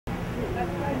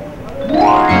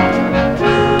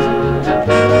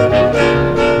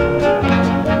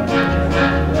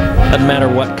Doesn't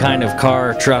matter what kind of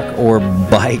car, truck, or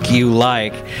bike you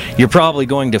like, you're probably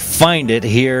going to find it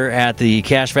here at the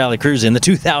Cache Valley Cruise in the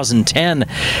 2010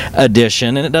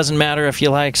 edition. And it doesn't matter if you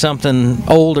like something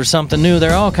old or something new,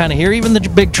 they're all kind of here, even the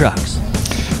big trucks.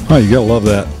 Oh, you gotta love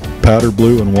that powder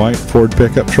blue and white Ford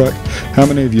pickup truck. How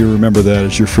many of you remember that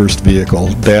as your first vehicle?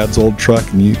 Dad's old truck,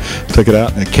 and you took it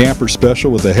out in a camper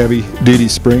special with the heavy duty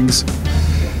springs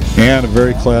and a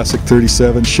very classic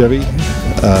 37 Chevy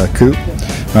coupe.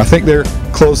 And I think they're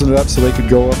closing it up so they could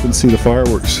go up and see the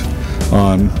fireworks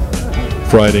on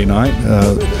Friday night.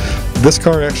 This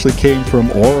car actually came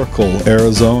from Oracle,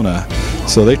 Arizona,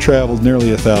 so they traveled nearly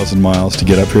 1,000 miles to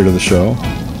get up here to the show.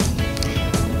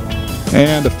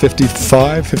 And a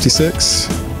 55, 56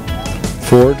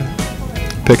 Ford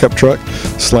pickup truck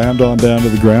slammed on down to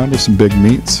the ground with some big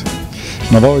meats.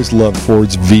 And I've always loved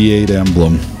Ford's V8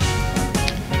 emblem.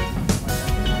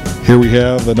 Here we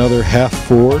have another half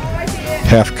Ford,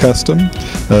 half custom,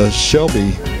 a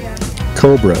Shelby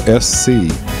Cobra SC,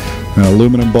 an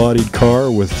aluminum bodied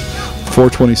car with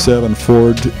 427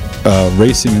 Ford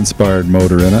racing inspired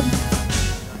motor in it.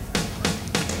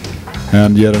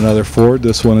 And yet another Ford.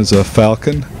 This one is a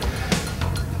Falcon,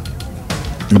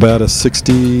 about a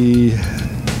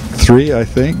 63, I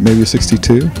think, maybe a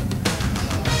 62,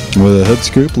 with a hood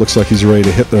scoop. Looks like he's ready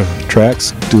to hit the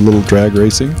tracks, do a little drag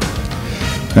racing.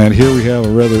 And here we have a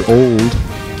rather old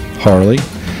Harley,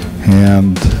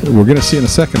 and we're going to see in a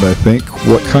second, I think,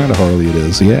 what kind of Harley it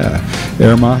is. Yeah,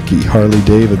 Aramaki Harley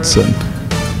Davidson.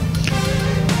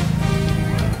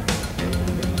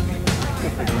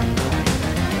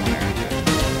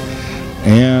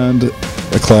 And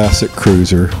a classic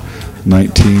cruiser,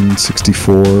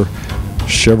 1964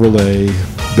 Chevrolet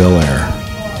Bel Air.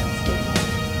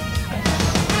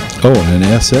 Oh, and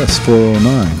an SS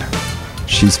 409.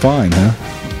 She's fine, huh?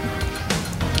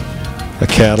 A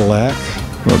Cadillac,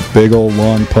 a big old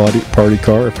long party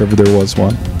car, if ever there was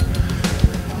one.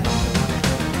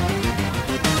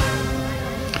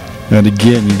 And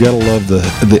again, you gotta love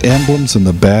the emblems and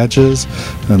the badges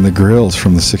and the grills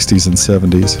from the 60s and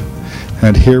 70s.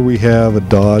 And here we have a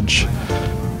Dodge,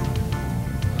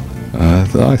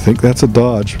 I think that's a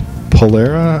Dodge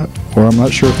Polara, or I'm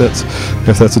not sure if that's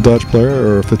a Dodge Polara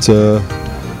or if it's a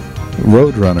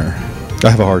Roadrunner. I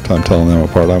have a hard time telling them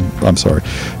apart, I'm sorry.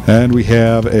 And we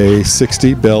have a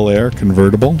 60 Bel Air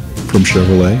convertible from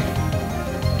Chevrolet.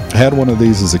 I had one of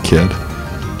these as a kid.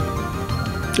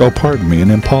 Oh, pardon me,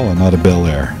 an Impala, not a Bel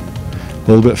Air. A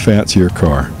little bit fancier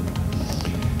car.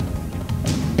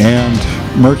 And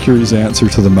Mercury's answer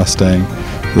to the Mustang,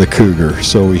 the Cougar.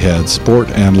 So we had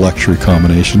sport and luxury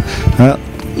combination. That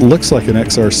looks like an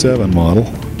XR7 model,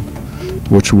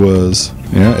 which was,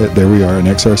 yeah, there we are, an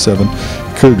XR7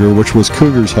 Cougar, which was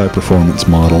Cougar's high performance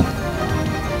model.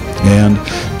 And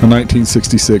the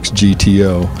 1966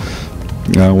 GTO,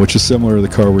 which is similar to the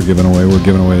car we're giving away. We're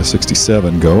giving away a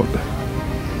 67 Goat.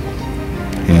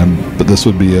 But this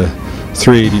would be a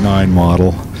 389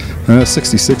 model. And a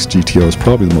 66 GTO is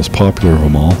probably the most popular of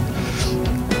them all.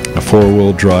 A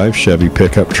four-wheel drive Chevy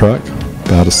pickup truck,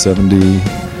 about a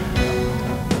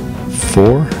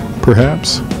 74,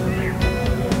 perhaps.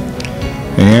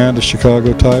 And a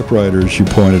Chicago typewriter, as you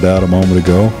pointed out a moment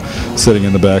ago, sitting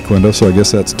in the back window, so I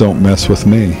guess that's Don't Mess With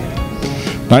Me.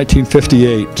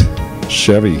 1958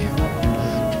 Chevy.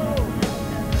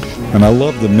 And I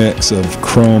love the mix of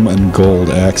chrome and gold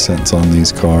accents on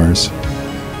these cars.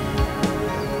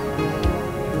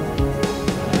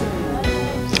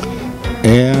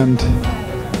 And,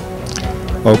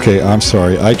 okay, I'm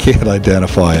sorry, I can't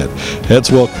identify it.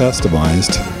 It's well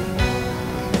customized.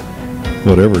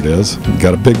 Whatever it is.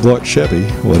 Got a big block Chevy,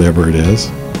 whatever it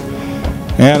is.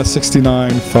 And a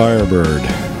 69 Firebird.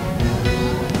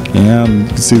 And you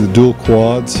can see the dual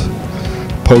quads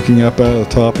poking up out of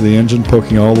the top of the engine,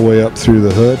 poking all the way up through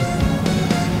the hood.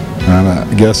 And I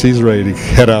guess he's ready to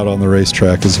head out on the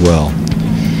racetrack as well.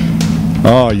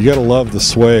 Oh, you gotta love the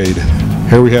suede.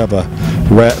 Here we have a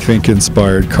Ratfink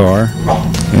inspired car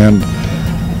and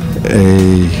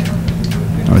a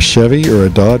Chevy or a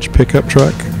Dodge pickup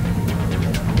truck.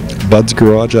 Bud's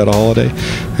Garage at Holiday,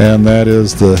 and that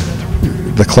is the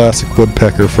classic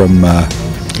woodpecker from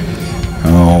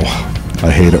oh, I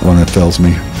hate it when it tells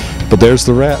me, but there's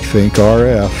the Ratfink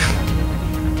RF.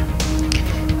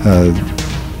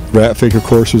 Ratfink, of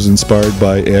course, was inspired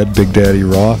by Ed Big Daddy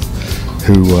Roth,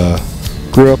 who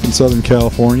grew up in Southern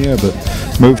California but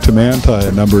moved to Manti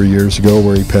a number of years ago,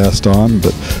 where he passed on.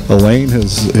 But Elaine,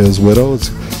 his widow,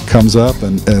 is comes up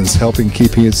and is helping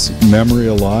keep his memory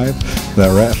alive.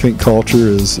 That rat fink culture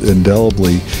is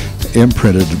indelibly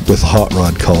imprinted with hot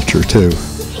rod culture too.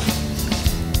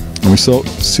 And we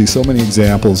see so many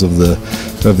examples of the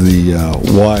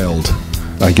wild,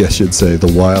 I guess you'd say,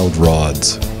 the wild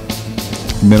rods.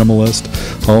 Minimalist,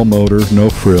 all motor, no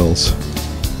frills.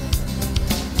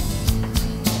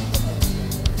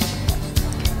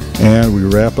 And we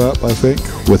wrap up, I think,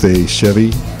 with a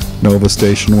Chevy Nova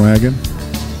station wagon.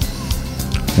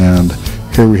 And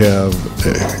here we have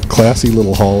a classy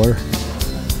little hauler.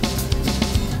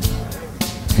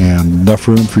 And enough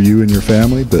room for you and your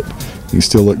family, but you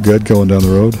still look good going down the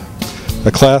road.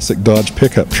 A classic Dodge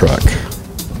pickup truck.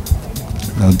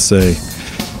 I'd say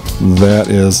that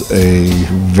is a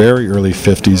very early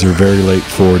 50s or very late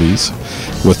 40s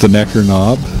with the necker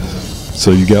knob.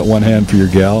 So you got one hand for your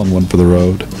gal and one for the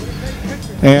road.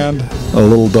 And a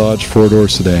little Dodge four-door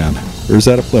sedan. Or is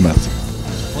that a Plymouth?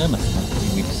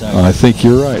 Plymouth. We decided. I think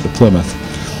you're right, a Plymouth.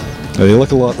 They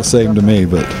look a lot the same to me,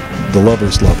 but the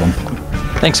lovers love them.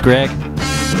 Thanks, Greg.